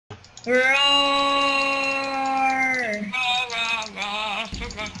Roar! Rah, rah, rah,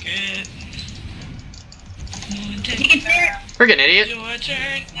 for rocket. Freaking idiot. Your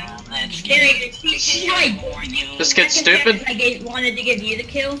turn. Now let's Gary, get did you see how I This kid's stupid. wanted to give you the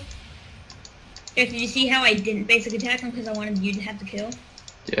kill? Did you see how I didn't basic attack him because I wanted you to have the kill?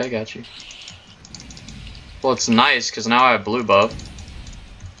 Yeah, I got you. Well, it's nice because now I have blue buff.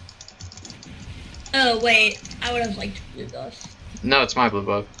 Oh wait, I would have liked blue buff. No, it's my blue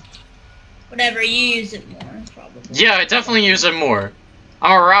buff. Whatever, you use it more, probably. Yeah, I definitely use it more.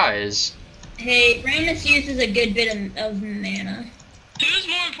 I'm a Ryze. Hey, Ramus uses a good bit of mana. Who's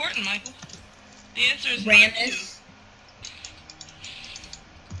more important, Michael? The answer is Ramus.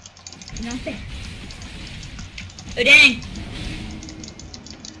 Not fair. Oh dang.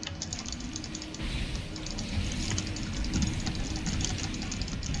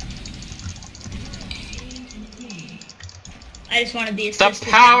 I just wanted the assist. The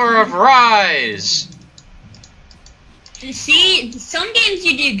power of Ryze! See, some games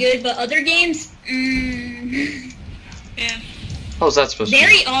you do good, but other games, Yeah. What was that supposed to be?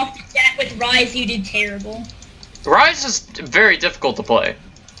 very often, Jack, with Ryze, you do terrible. Ryze is very difficult to play.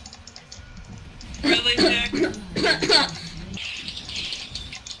 Really, Jack?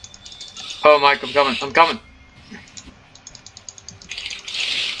 Oh, Mike, I'm coming. I'm coming.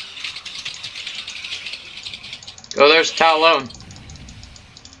 Oh, there's Talon.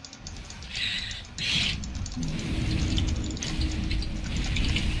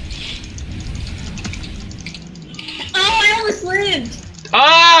 Oh, I almost lived!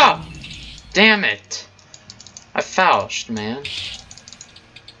 Ah! Damn it. I fouled, man.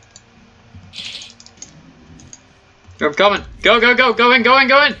 I'm coming. Go, go, go. Go in, go in,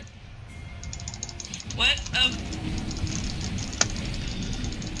 go in. What? Oh.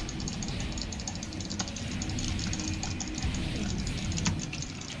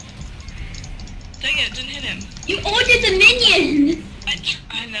 Dang it, didn't hit him. You ulted the minion!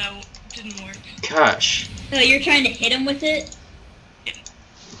 I know, didn't work. Gosh. Oh, you're trying to hit him with it?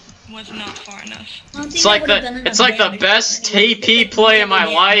 Was not far enough. I don't think It's I like would've done the enough it's like the damage. best TP play in my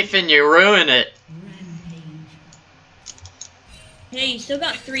life and you ruin it. Hey, you still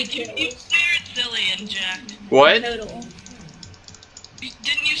got 3 You kills snared Zillion, Jack. What? total.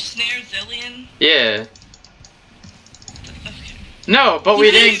 Didn't you snare Zillion? Yeah. Okay. No, but we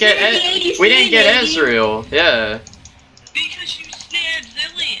didn't get we didn't get baby. Ezreal. Yeah. Because you snared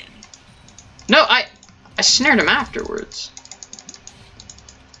Zillion. No, I snared him afterwards.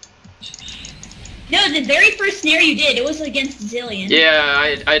 No, the very first snare you did, it was against Zillion.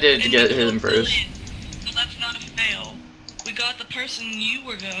 Yeah, I did And get we him killed first. Zillion, so that's not a fail. We got the person you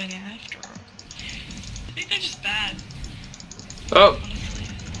were going after. I think they're just bad, Oh, honestly.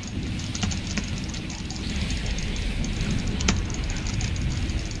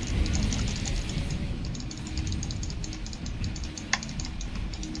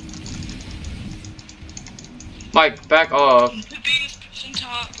 Mike, back off. Poopy is pushing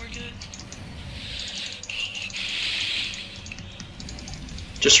top, we're good.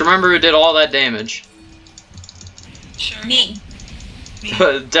 Just remember who did all that damage. Sure. Me. Me.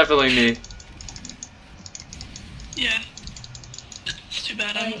 Definitely me. Yeah. It's too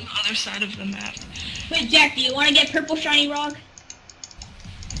bad I'm on the other side of the map. Wait, Jack, do you want to get purple shiny rock?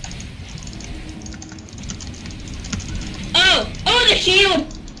 Oh! Oh, the shield!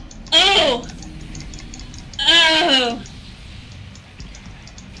 Oh! Oh!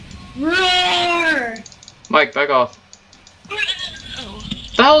 Roar! Mike, back off. Oh.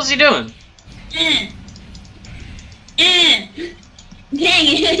 What the hell is he doing? Eh. Eh. Dang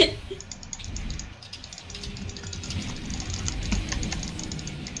it!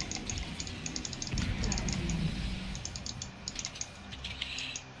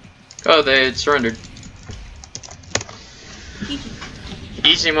 Oh, they had surrendered.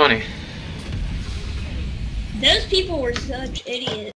 Easy money. Those people were such idiots.